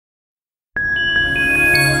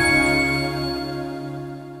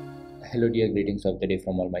Hello dear, greetings of the day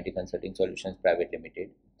from Almighty Consulting Solutions Private Limited.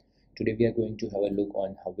 Today we are going to have a look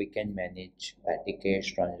on how we can manage petty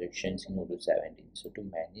cash transactions in Odoo 17. So to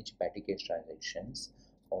manage petty cash transactions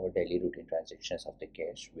or daily routine transactions of the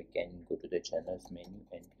cash, we can go to the channels menu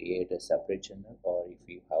and create a separate channel, or if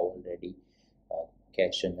you have already a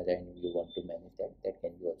cash channel and you want to manage that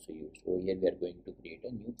can be also used. So here we are going to create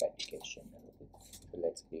a new petty cash channel. Okay. So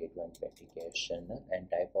let's create one petty cash channel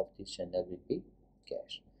and type of this channel will be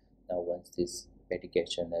cash. Now once this petty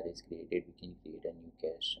cash channel is created, we can create a new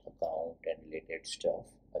cash account and related stuff.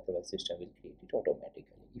 Otherwise system will create it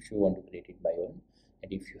automatically if you want to create it by own,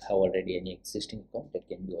 and if you have already any existing account, that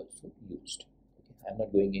can be also used. Okay. I'm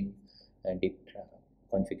not going in deep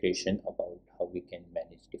configuration about how we can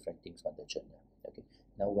manage different things on the channel. Okay.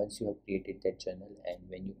 Now once you have created that channel, and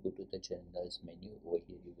when you go to the channels menu over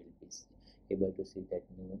here, you will be able to see that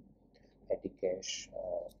new petty cash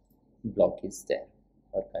block is there,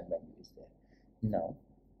 or menu is there. Now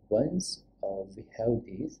once we have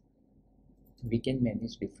this, we can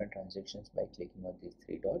manage different transactions by clicking on these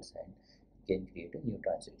three dots, and can create a new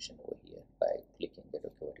transaction over here by clicking that.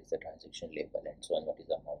 Okay, what is the transaction label and so on, what is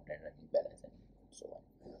the amount and running balance and so on.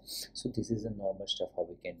 So this is the normal stuff how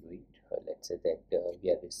we can do it. Let's say that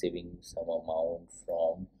we are receiving some amount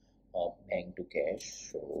from bank to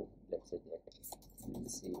cash. So let's say that we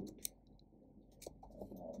received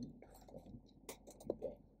amount from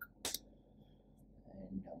bank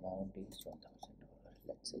and amount is $1,000.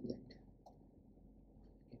 Let's say that.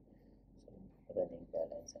 Okay. So running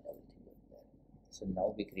balance and everything like that. So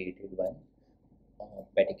now we created one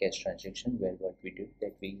petty cash transaction where what we did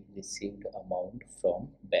that we received amount from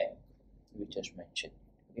bank, we just mentioned.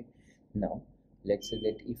 Okay. Now let's say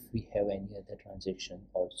that if we have any other transaction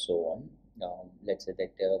or so on, let's say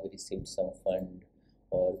that we received some fund,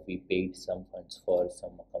 or we paid some funds for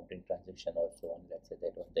some accounting transaction or so on. Let's say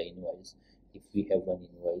that on the invoice, if we have one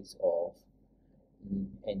invoice of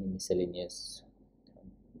any miscellaneous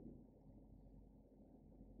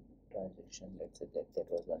transaction, let's say that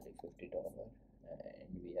was only $50,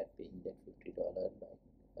 and we are paying that $50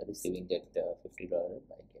 by receiving that $50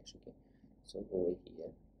 by cash. Okay. So over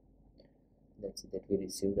here, let's say that we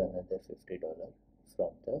received another $50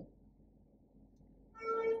 from the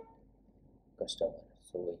customer.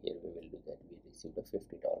 So over here we will do that. We received a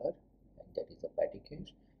 $50 and that is a petty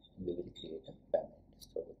cash, and we will create a payment.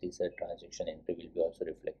 So this transaction entry will be also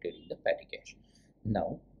reflected in the petty cash.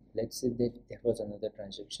 Now let's say that there was another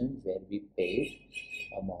transaction where we paid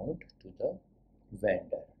amount to the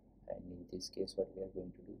vendor, and in this case what we are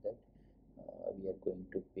going to do that we are going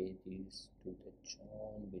to pay this to the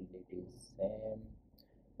John, bill it is Sam,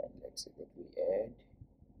 and let's say that we add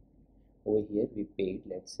over here we paid,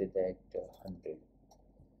 let's say that 100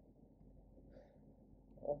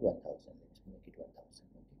 or 1000, let's make it 1000.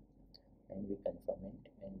 Okay. And we confirm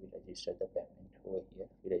it and we register the payment. Over here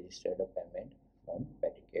we registered a payment from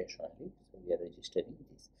petty cash only, so we are registering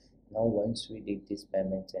this. Now once we did these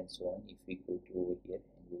payments and so on, if we go to over here,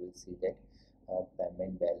 and we will see that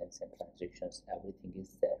payment balance and transactions, everything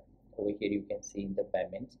is there. Over here you can see in the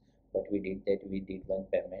payments what we did, that we did one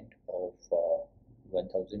payment of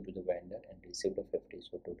 1000 to the vendor and received a 50,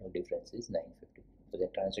 so total difference is 950. So the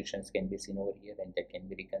transactions can be seen over here and that can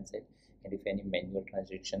be reconciled, and if any manual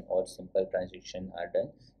transaction or simple transaction are done,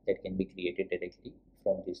 that can be created directly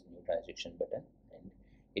from this new transaction button and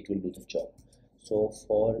it will do the job. So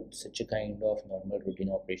for such a kind of normal routine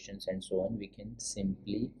operations and so on, we can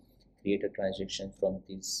simply create a transaction from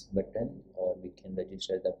this button, or we can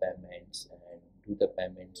register the payments and do the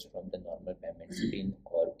payments from the normal payment screen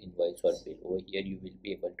or invoice or bill. Over here you will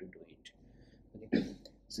be able to do it. Okay.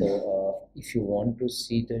 So if you want to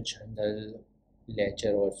see the channel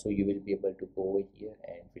ledger also, you will be able to go over here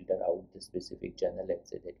and filter out the specific channel. Let's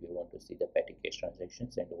say that we want to see the petty cash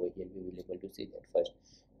transactions, and over here we will be able to see that first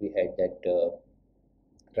we had that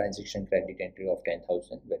transaction credit entry of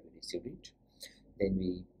 10,000 where we received it, then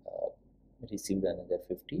we received another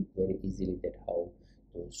 50, very easily that how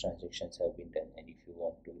those transactions have been done. And if you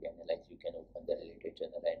want to analyze, you can open the related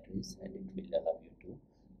journal entries and it will allow you to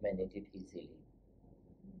manage it easily.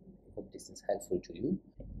 Hope this is helpful to you.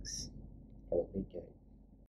 Thanks. Have a great day.